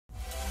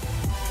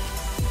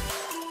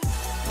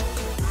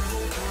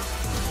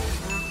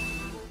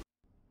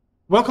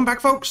Welcome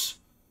back, folks.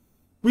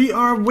 We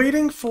are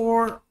waiting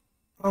for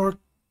our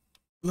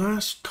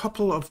last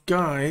couple of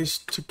guys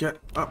to get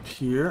up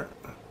here.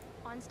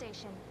 On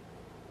station.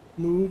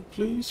 Move,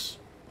 please.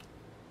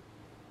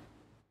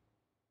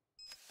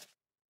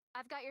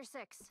 I've got your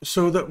 6.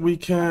 So that we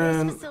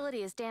can... This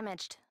facility is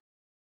damaged.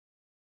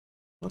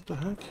 What the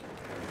heck?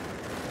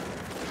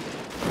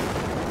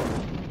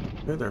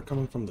 Okay, they're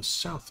coming from the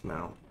south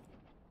now.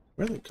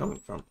 Where are they coming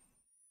from?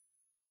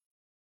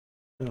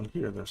 Down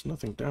here. There's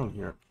nothing down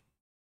here.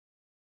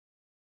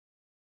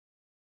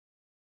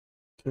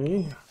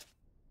 Okay.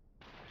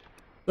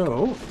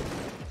 So...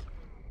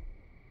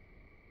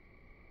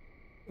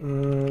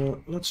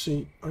 let's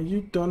see. Are you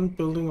done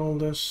building all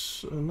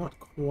this? Not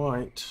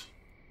quite.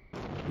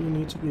 You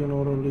need to be an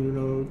auto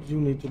reload.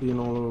 You need to be an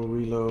auto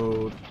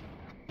reload.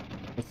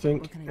 I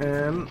think,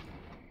 and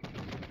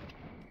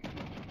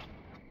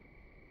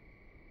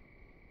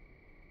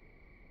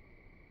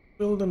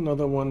build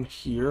another one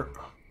here,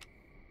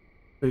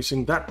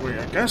 facing that way,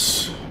 I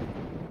guess.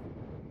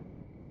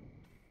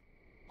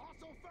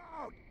 Also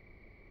found.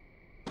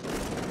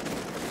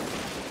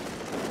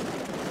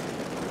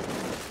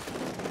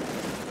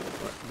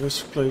 Right,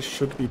 this place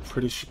should be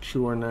pretty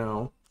secure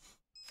now.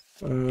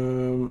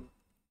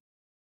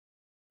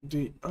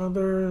 The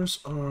others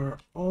are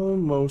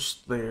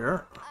almost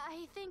there.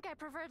 I think I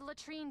preferred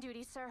latrine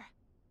duty, sir.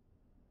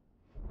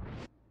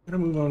 Gotta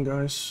move on,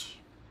 guys.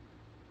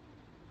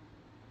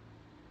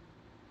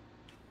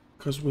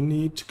 Because we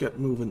need to get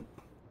moving.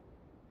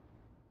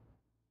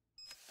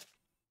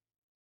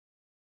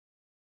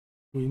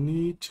 We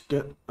need to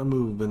get a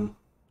moving.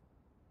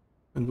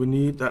 And we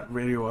need that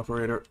radio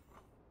operator.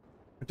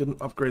 I didn't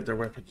upgrade their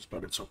weapons,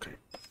 but it's okay.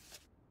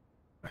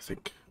 I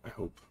think. I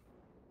hope.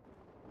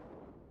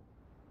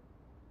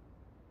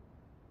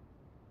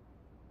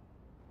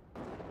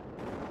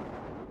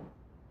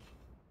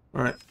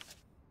 Alright.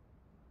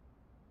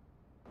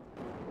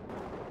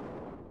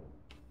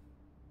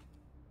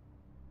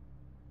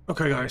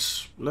 Okay,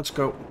 guys, let's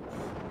go.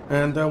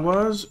 And there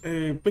was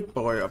a big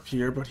boy up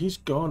here, but he's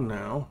gone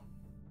now.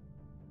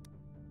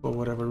 For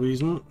whatever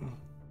reason.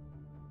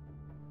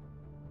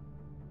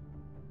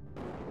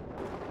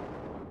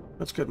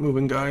 Let's get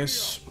moving,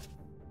 guys.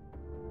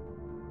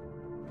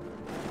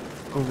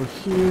 Over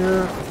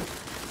here.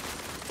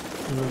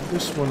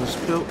 This one is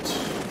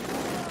built.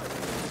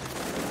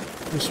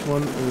 This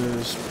one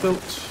is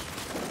built.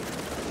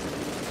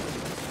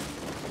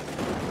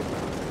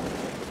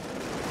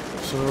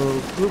 So,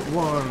 group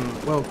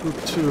 1, well,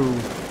 group 2.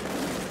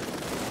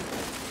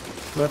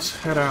 Let's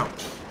head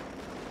out.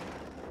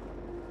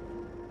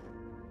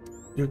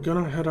 You're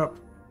gonna head up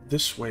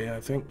this way, I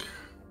think.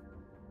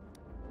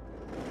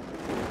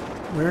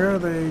 Where are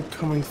they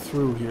coming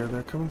through here?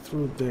 They're coming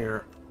through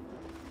there.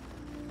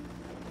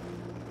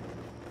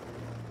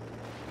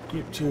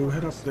 Group 2,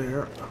 head up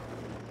there.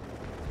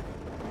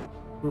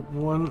 Group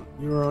 1,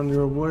 you're on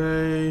your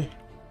way.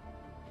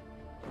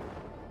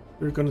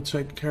 You're going to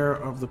take care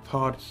of the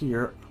pod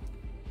here.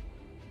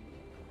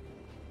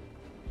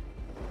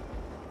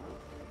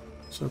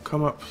 So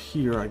come up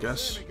here, I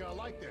guess.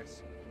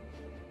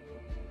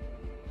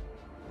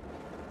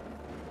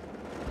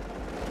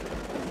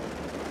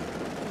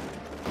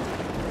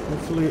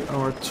 Hopefully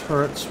our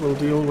turrets will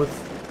deal with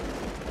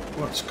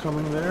what's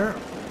coming there.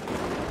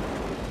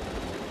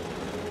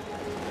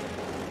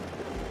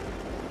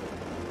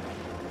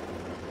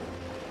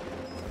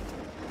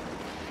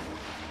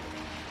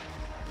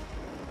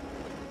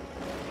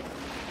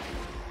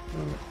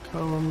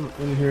 Come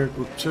in here,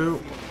 group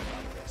 2.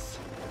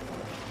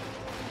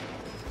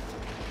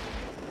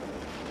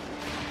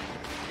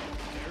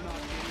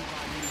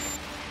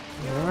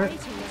 Alright.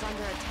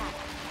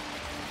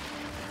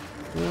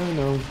 Yeah, I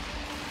know.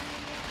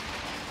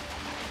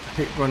 I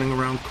hate running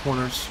around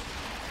corners.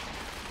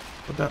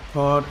 But that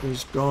pod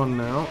is gone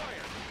now.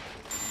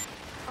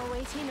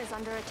 OA team is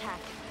under attack.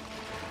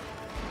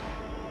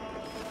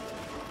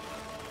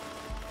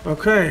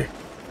 Okay.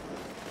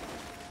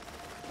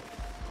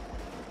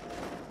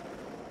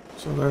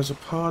 So there's a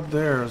pod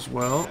there as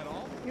well.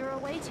 Your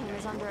away team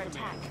is under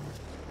attack.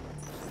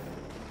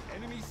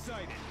 Enemy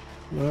sighted.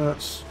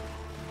 Let's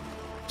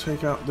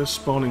take out this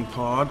spawning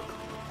pod.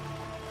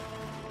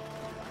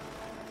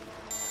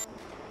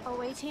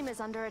 OA team is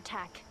under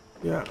attack.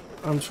 Yeah,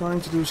 I'm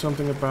trying to do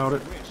something about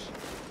it.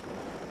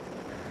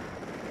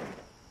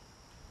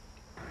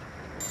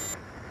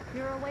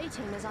 Your away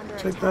team is under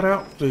attack. Take that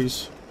out,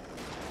 please.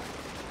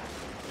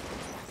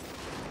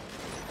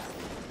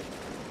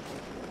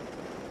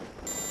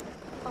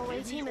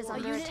 OA team is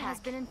under attack. Has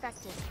been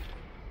infected.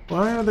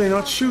 Why are they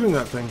not shooting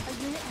that thing? A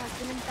unit has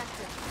been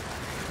infected.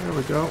 There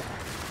we go.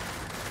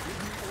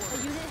 A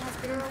unit has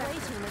been infected. Your away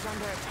team is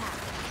under attack.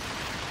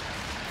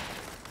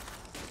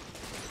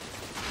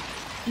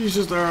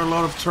 Jesus, there are a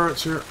lot of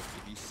turrets here.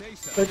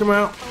 Take them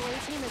out. OA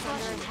team is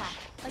under attack.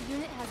 A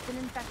unit has been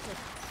infected.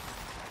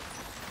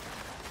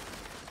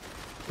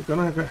 We're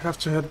gonna have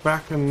to head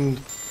back and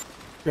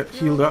get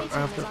healed up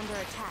after. Under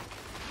attack.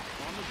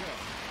 On the go.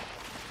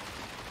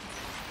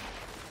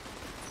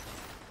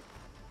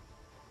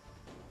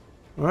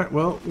 Alright,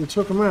 well, we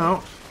took him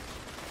out.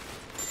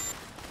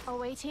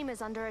 OA team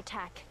is under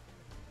attack.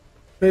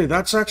 Hey,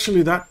 that's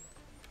actually that...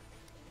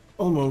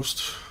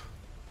 Almost.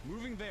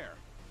 Moving there.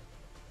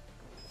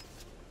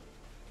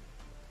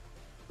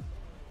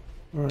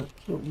 Alright,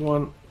 put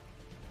one.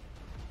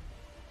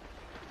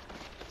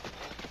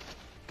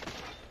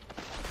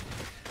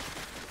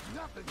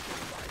 Nothing can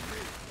find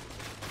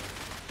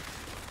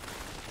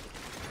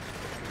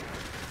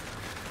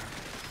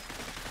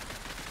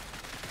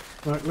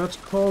me. Right, let's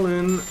call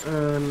in an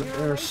Your OA team is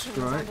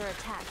airstrike under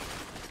attack.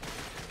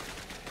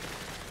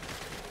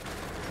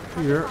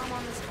 here. Bomb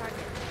on this target.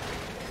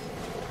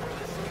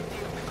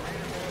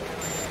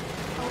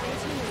 OA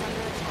team is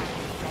under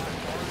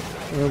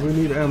attack. We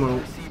need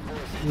ammo.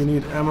 We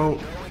need ammo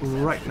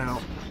right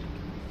now.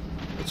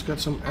 Let's get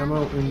some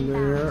ammo in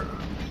there.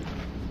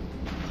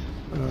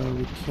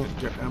 We can't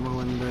get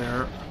ammo in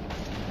there.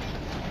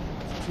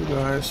 You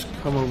guys,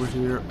 come over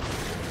here.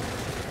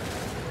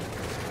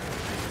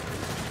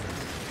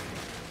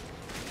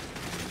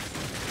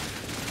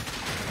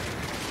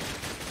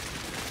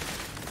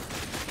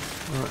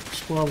 Alright,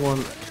 squad one.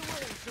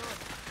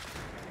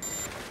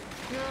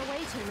 Your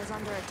away team is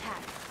under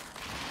attack.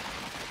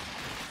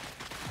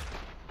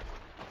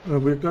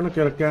 We're gonna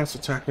get a gas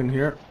attack in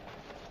here.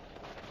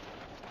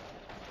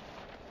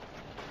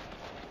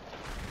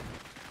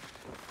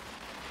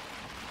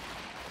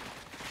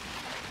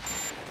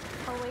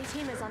 Away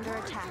team is under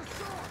attack.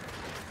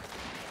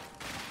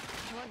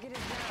 Target is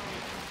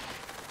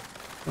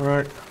down.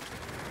 Alright.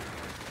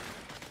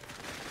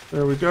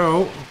 There we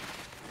go.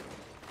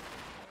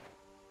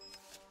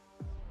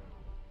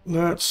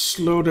 Let's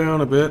slow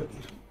down a bit.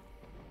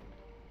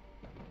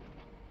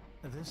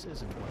 This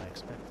isn't what I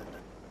expected.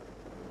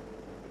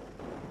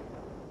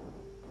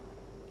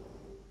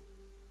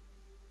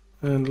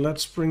 And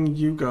let's bring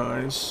you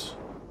guys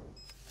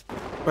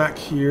back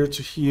here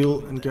to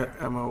heal and get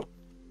ammo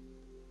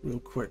real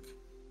quick.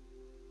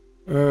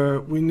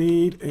 We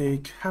need a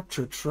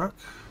capture truck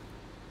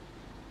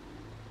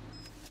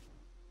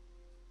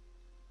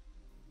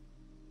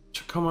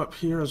to come up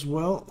here as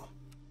well.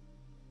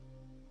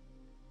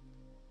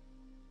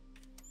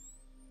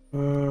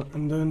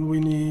 And then we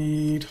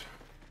need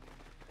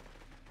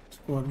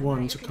squad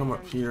 1 to come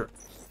up here.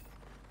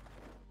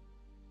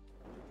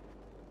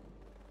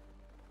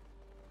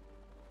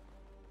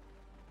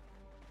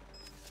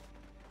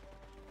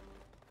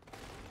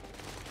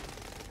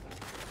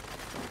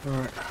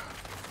 Alright.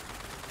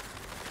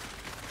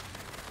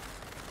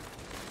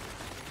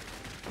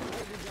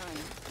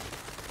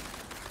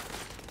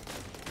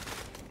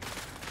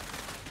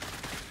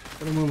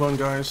 Gotta move on,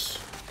 guys.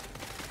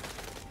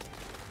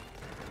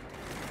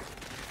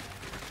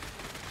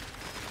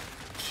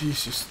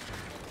 Jesus.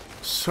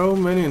 So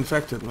many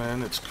infected,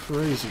 man. It's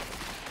crazy.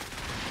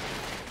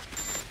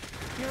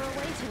 Your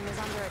away team is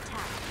under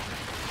attack.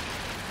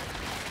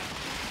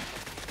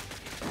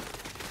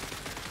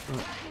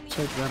 Alright,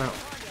 take that out.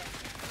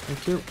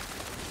 Thank you.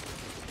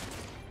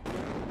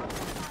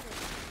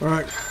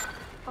 Alright.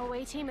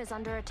 Away team is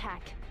under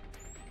attack.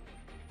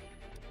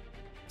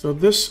 So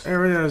this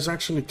area is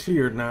actually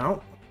cleared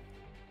now.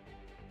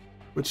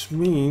 Which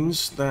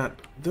means that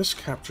this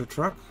capture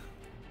truck...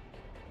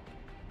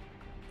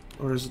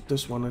 Or is it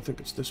this one? I think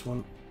it's this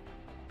one.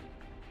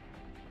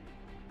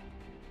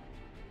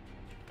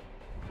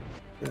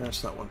 Yeah,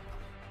 it's that one.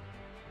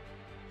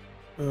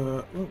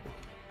 Oh.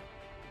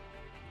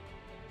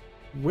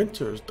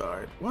 Winters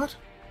died. What?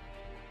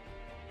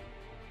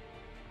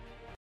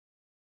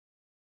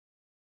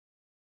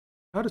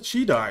 How did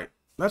she die?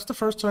 That's the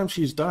first time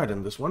she's died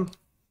in this one.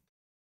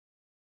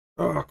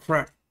 Oh,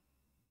 crap.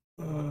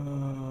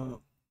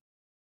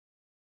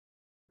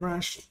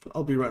 Crash.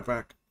 I'll be right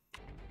back.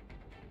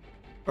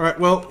 Alright,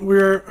 well,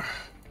 we've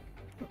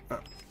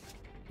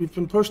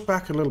been pushed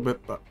back a little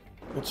bit, but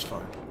it's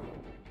fine.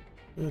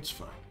 It's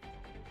fine.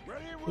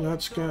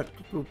 Let's get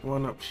group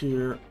 1 up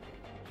here.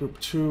 Group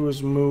 2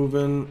 is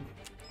moving.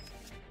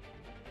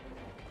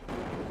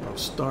 Well,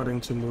 starting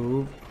to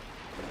move.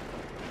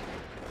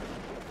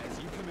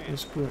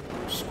 Let's put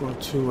squad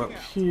 2 up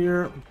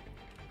here.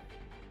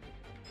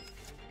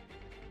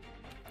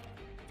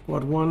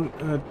 Squad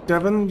 1,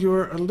 Devon,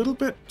 you're a little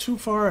bit too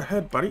far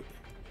ahead, buddy.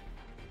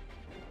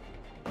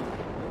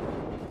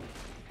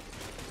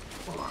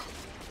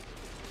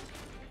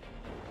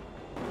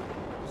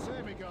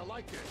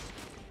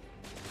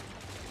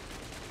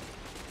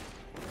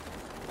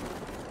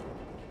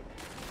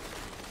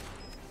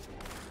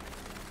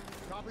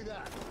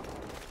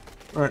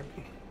 Alright.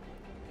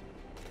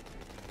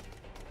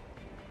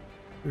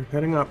 We're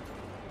heading up.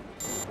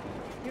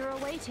 Your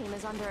away team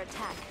is under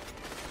attack.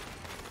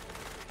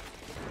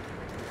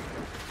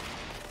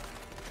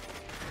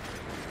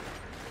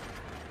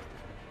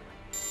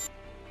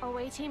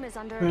 Away team is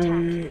under attack.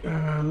 Hey,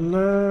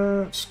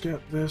 let's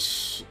get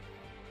this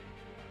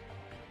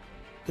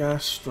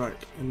gas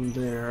strike in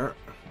there.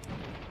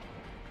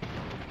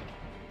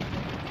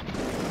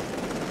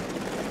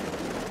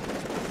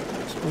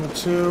 Squad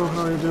 2,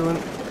 how are you doing?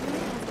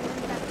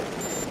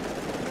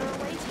 Your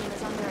away team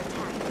is under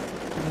attack.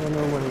 Oh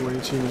no, my away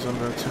team is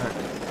under attack.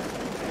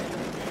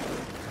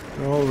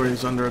 They're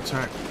always under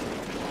attack.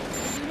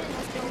 Unit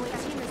has been away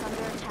team is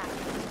under attack.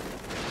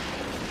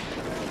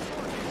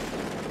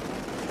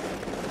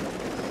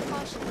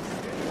 Caution.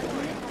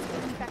 Unit has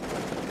been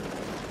infected.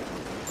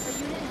 A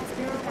unit has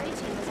been away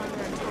team is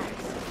under attack.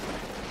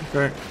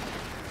 Okay.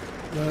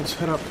 Let's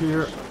head up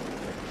here.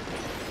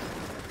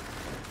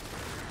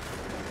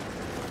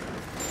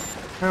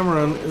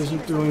 Cameron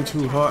isn't doing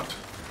too hot.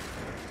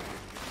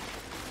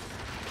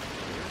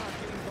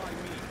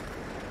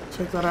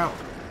 Take that out.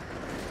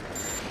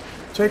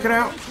 Take it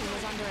out. Away team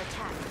is under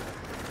attack.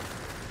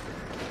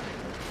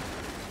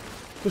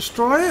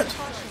 Destroy it.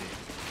 Caution.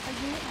 A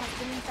unit has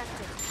been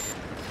infected.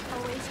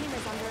 Away team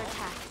is under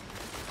attack.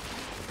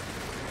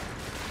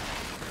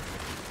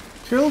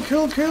 Kill,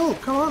 kill, kill.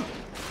 Come on.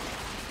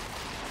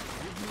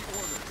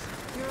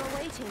 Your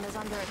away team is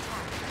under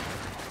attack.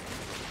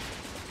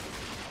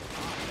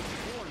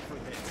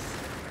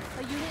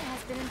 A unit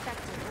has been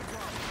infected.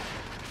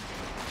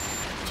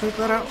 Take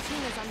that out. Away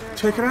team is under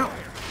Take it attack. out.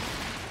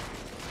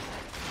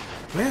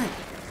 Man.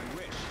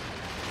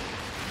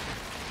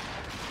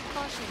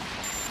 Caution.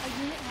 A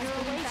unit has Your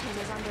away team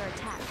is under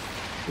attack.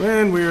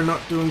 Man, we are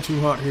not doing too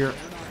hot here.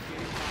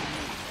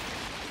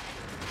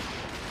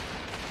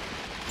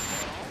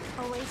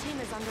 Away team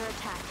is under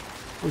attack.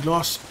 We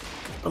lost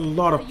a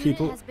lot A of unit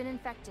people. has been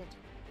infected.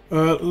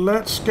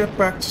 Let's get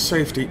back to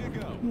safety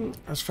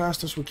as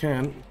fast as we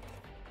can.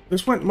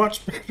 This went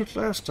much better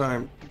last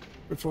time,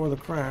 before the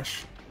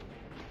crash.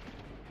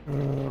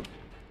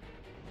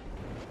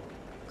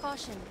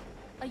 Caution.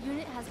 A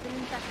unit has been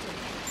infected.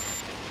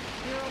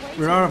 Your away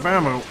We're team out is of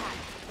under ammo. attack.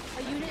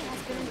 A unit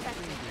has been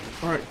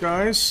infected. Alright,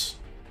 guys.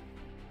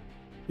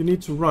 You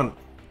need to run.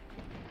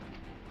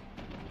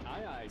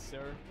 Aye, aye,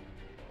 sir.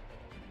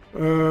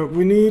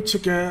 We need to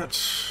get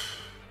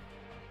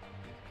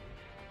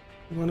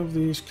one of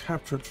these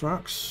capture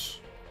trucks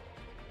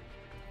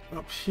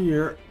up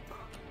here.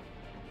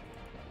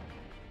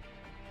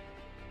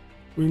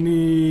 We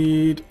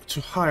need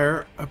to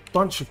hire a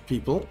bunch of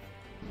people.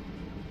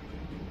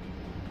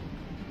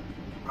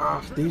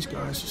 Ah, these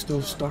guys are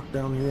still stuck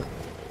down here.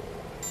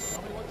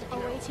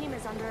 Away team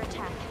is under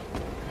attack.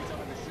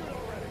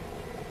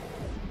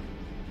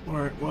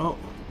 Alright, well.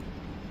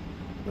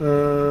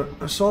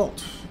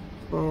 Assault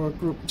for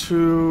group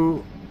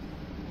 2.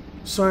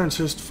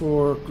 Scientist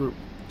for group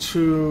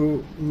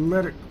 2.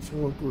 Medic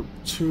for group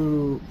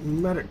 2.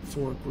 Medic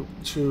for group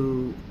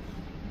 2.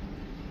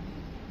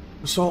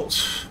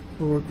 Assault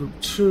for group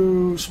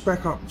 2.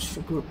 Spec Ops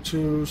for group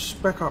 2.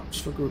 Spec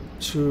Ops for group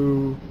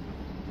 2.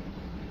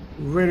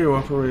 Radio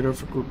operator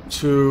for group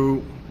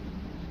 2.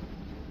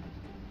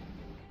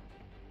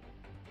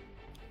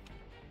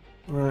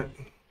 Alright.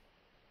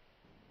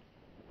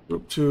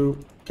 Group 2,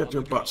 get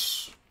your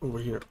butts over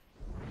here.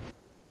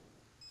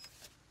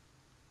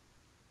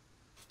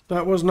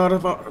 That was not a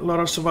lot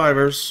of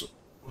survivors.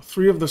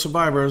 3 of the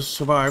survivors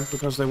survived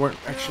because they weren't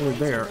actually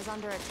there. Your away team is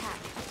under attack.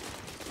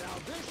 Now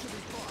this should be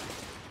fun.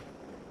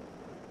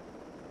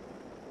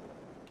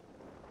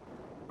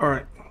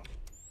 Alright.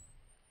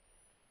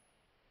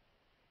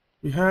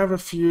 We have a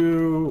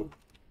few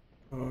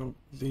of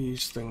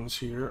these things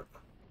here.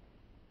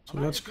 So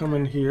let's come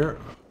in here.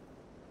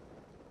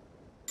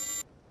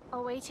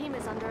 Away team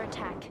is under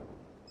attack.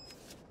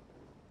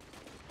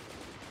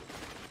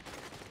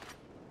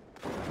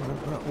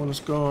 That one is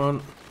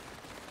gone.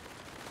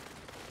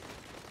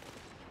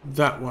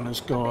 That one is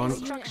gone. Base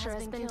structure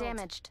has been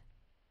damaged.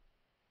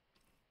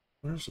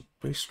 Where's the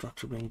base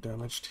structure being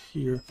damaged?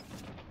 Here.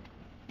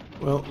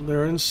 Well,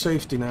 they're in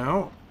safety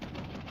now.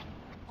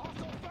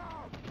 Also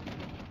found.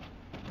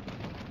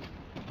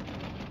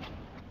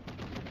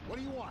 What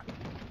do you want?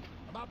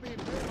 I'm not being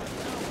paid by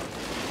the hour.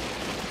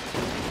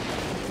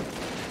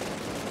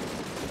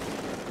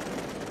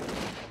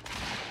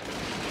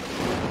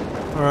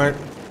 Alright.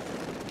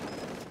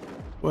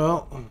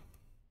 Well,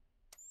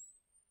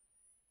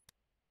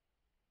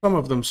 some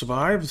of them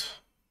survived.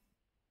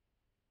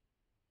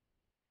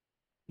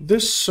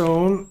 This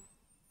zone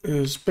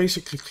is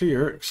basically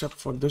clear, except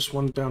for this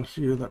one down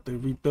here that they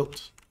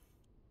rebuilt.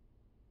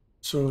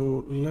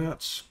 So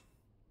let's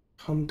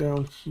come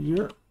down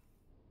here.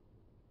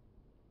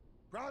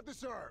 Proud to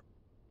serve.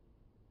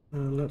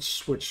 Let's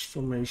switch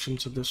formation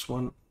to this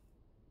one.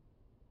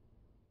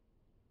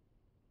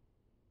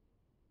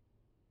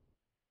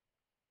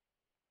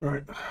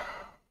 Alright.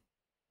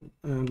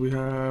 And we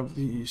have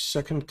the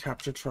second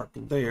capture truck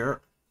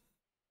there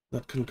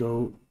that can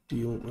go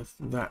deal with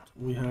that.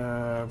 We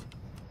have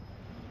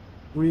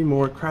 3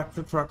 more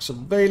capture trucks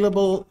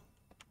available.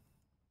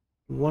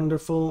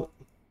 Wonderful.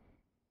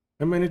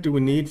 How many do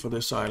we need for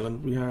this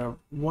island? We have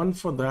 1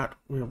 for that.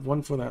 We have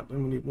 1 for that.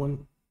 Then we need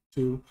 1,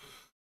 2,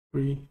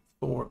 3,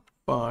 4,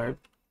 5.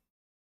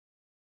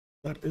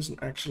 That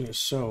isn't actually a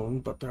zone,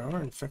 but there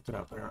are infected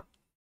out there.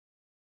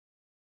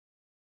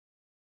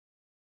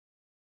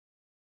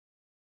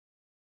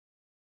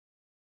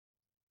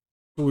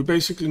 So we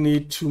basically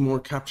need 2 more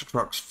capture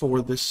trucks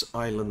for this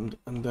island,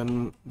 and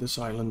then this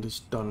island is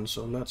done.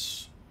 So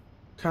let's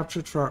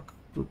capture truck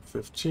Group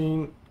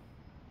 15.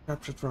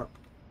 Capture truck.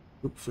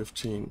 Group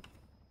 15.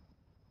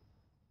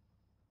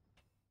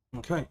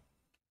 Okay.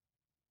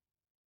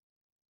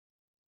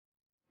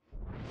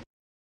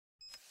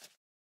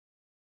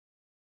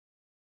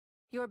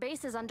 Your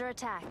base is under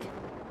attack.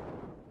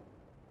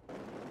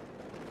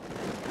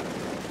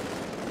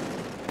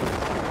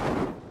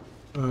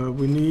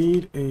 We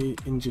need a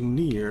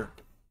engineer.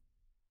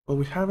 Well,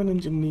 we have an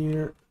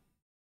engineer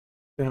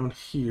down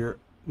here.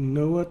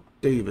 Noah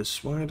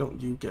Davis. Why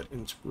don't you get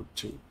into Group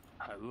 2?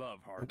 I love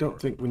hard I don't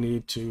work. think we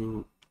need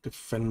to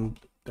defend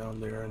down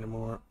there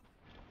anymore,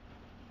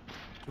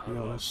 to I be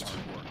love honest.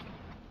 hard work.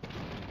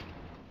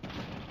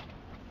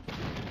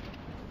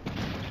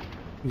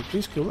 Can you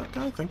please kill that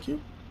guy? Thank you.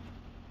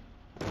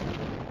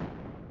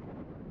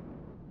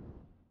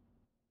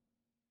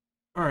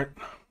 Alright.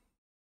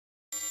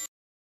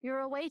 Your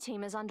away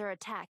team is under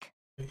attack.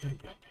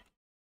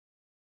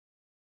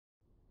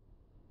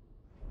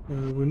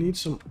 We need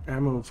some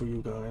ammo for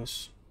you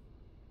guys.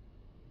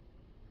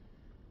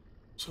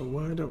 So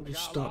why don't We you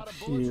got a stop lot of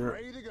bullets here?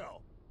 ready to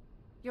go.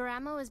 Your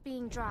ammo is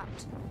being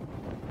dropped.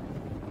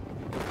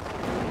 Your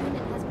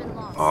unit has been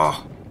lost.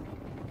 Oh!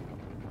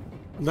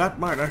 That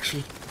might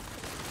actually...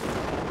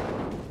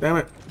 Damn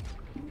it!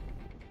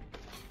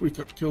 We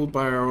got killed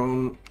by our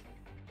own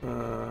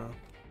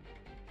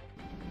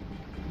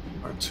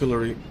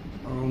artillery,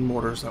 our own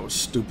mortars. That was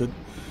stupid.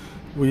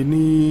 We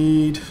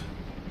need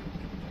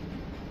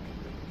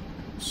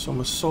some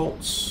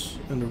assaults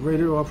and a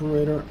radio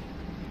operator.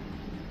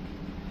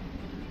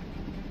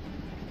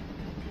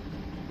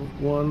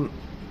 One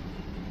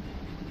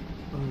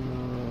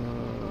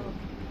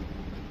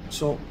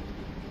assault.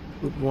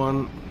 Group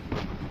 1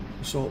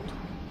 assault.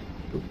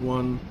 Group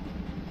 1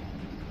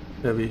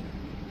 heavy.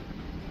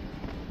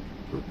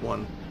 Group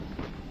 1.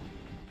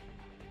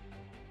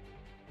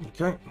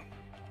 Okay.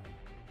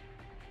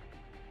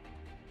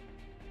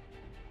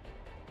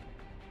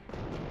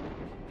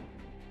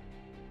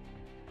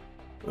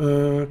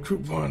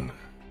 Group 1.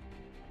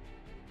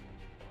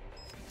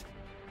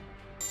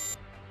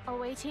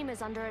 Away team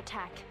is under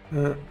attack.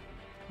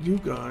 You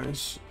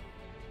guys,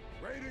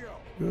 Ready to go.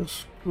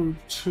 this Group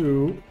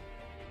 2.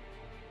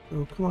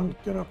 Oh, come on,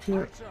 get up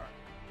here. Right, sir.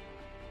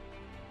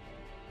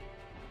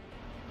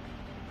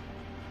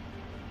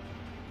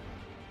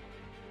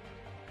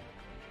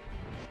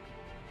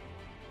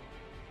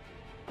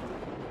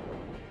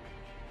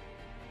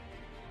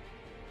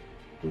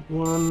 Group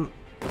 1.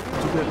 You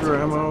get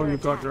your ammo, you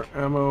got your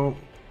ammo.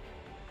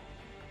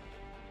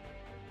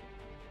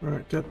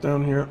 Alright, get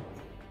down here.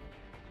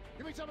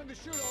 Give me something to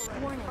shoot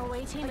already. Warning.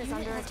 Away team is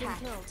under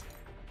attack.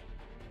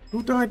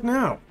 Who died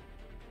now?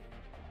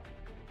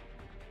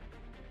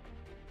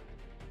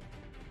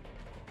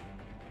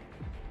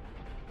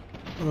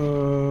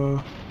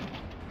 Warning.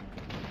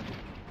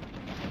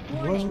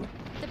 Wasn't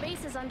The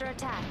base is under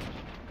attack.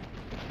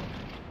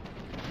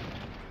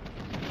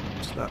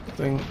 it's that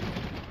thing.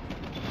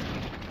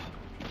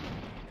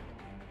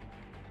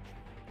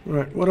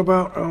 Right, what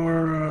about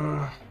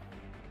our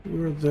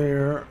you're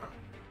there.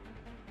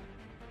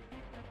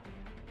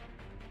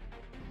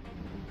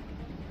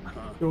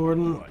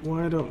 Jordan, What?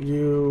 why don't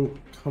you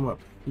come up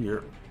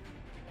here?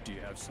 Do you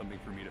have something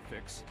for me to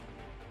fix?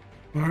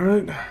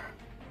 Alright.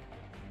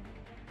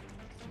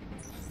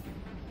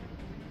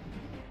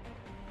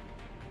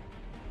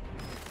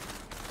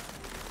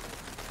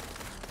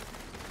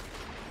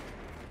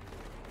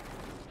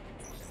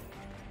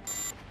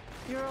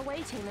 Your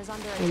away team is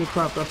under Holy attack.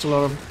 crap, that's a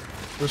lot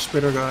of the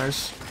spitter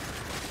guys.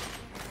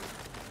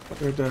 But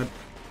they're dead.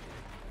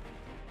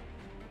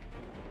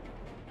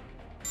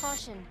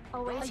 Caution.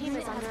 Away team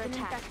is under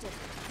attack.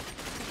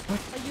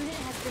 A unit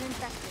has been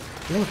infected.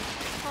 Damn it.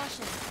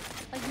 Caution.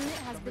 A unit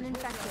has been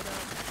infected.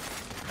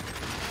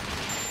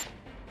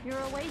 Your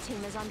away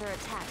team is under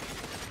attack.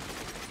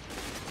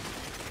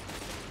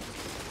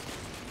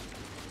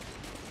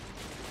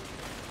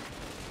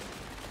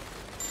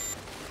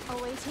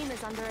 Away team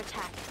is under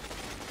attack.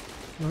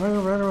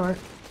 Alright.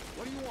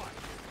 What do you want?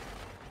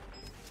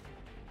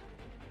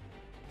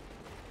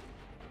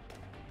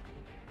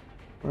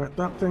 Alright,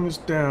 that thing is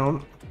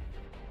down.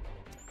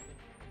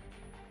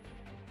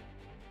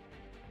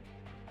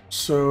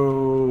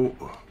 So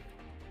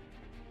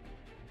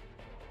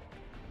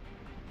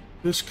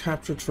this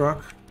capture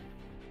truck,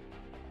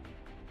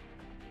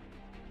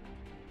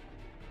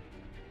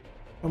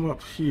 I'm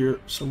up here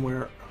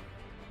somewhere.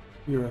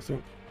 Here, I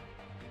think.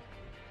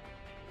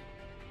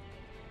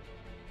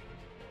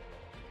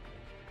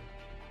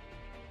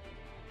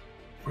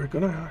 We're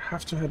gonna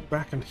have to head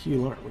back and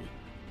heal, aren't we?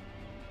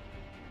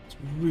 It's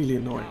really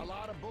annoying. Got a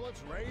lot of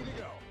bullets ready to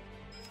go.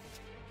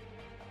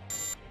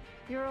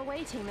 Your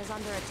away team is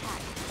under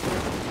attack.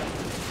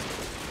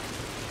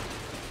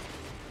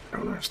 I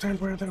don't understand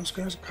where those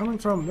guys are coming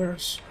from.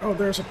 There's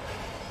a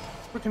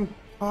freaking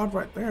pod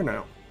right there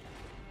now.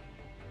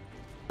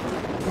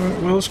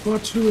 Alright, well,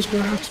 Squad 2 is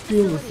gonna have to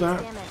deal with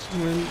that. And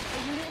A unit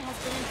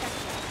has been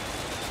infected.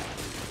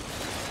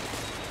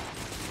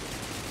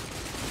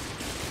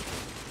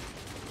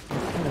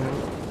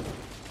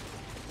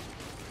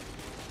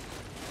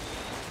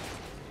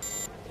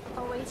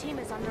 away team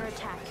is under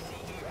attack.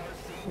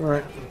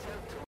 Alright.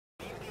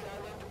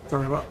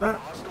 Sorry about that.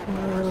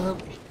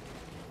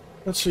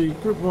 Let's see,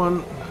 Group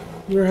 1,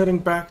 you're heading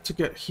back to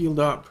get healed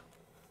up.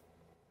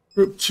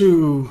 Group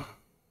 2,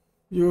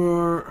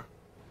 you're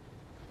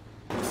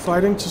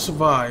fighting to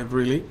survive,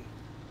 really.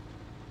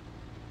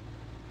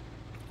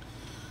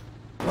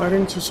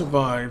 Fighting to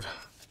survive.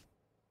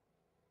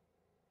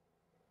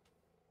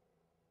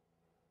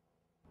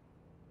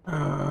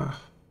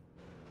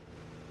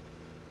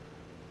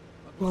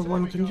 Well,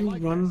 one, can you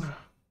run?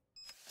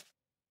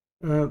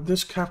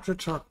 This capture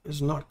truck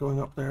is not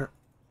going up there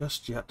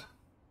just yet.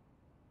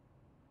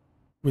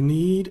 We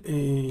need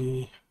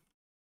a...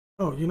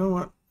 Oh, you know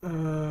what? Do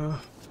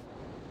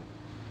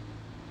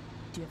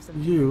you have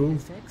something You- to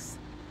fix?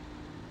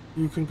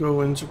 You can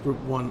go into Group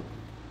 1.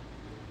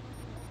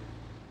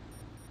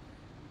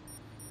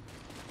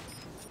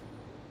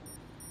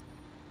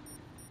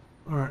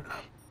 Alright.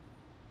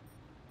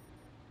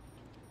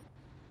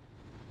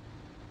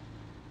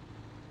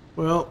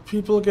 Well,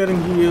 people are getting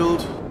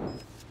healed.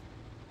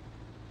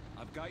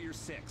 I've got your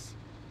 6.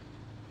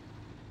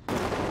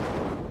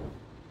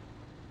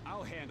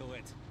 I'll handle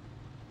it.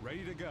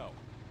 Ready to go.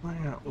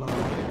 Crying out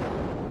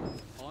loud.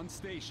 On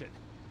station.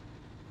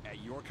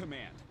 At your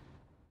command.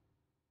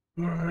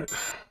 Alright.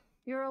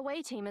 Your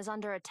away team is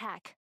under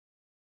attack.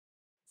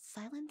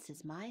 Silence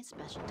is my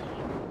specialty.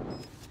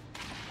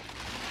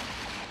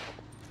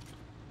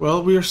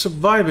 Well, we are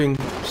surviving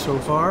so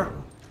far.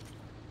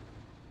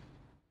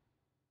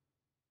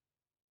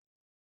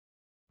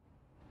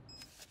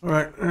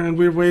 Alright, and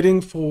we're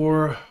waiting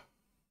for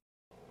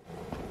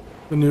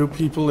the new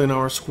people in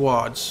our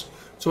squads.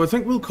 So I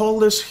think we'll call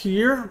this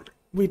here.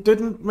 We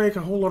didn't make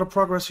a whole lot of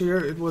progress here.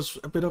 It was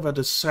a bit of a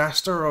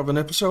disaster of an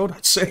episode,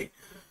 I'd say.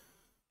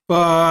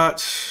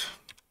 But,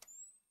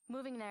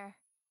 Moving there.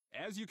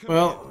 As you command.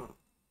 well,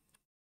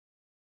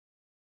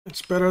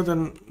 it's better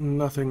than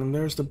nothing. And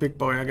there's the big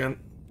boy again.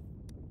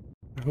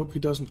 I hope he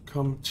doesn't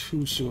come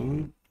too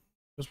soon,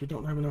 because we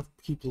don't have enough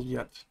people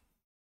yet.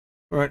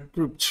 Alright,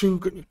 Group 2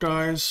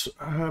 guys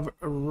have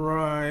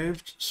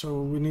arrived,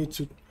 so we need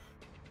to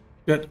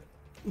get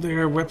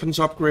their weapons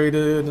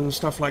upgraded and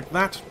stuff like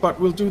that, but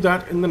we'll do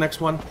that in the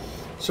next one.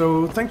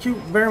 So thank you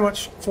very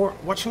much for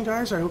watching,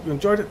 guys. I hope you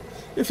enjoyed it.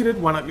 If you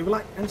did, why not leave a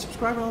like and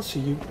subscribe, and I'll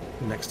see you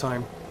next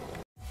time.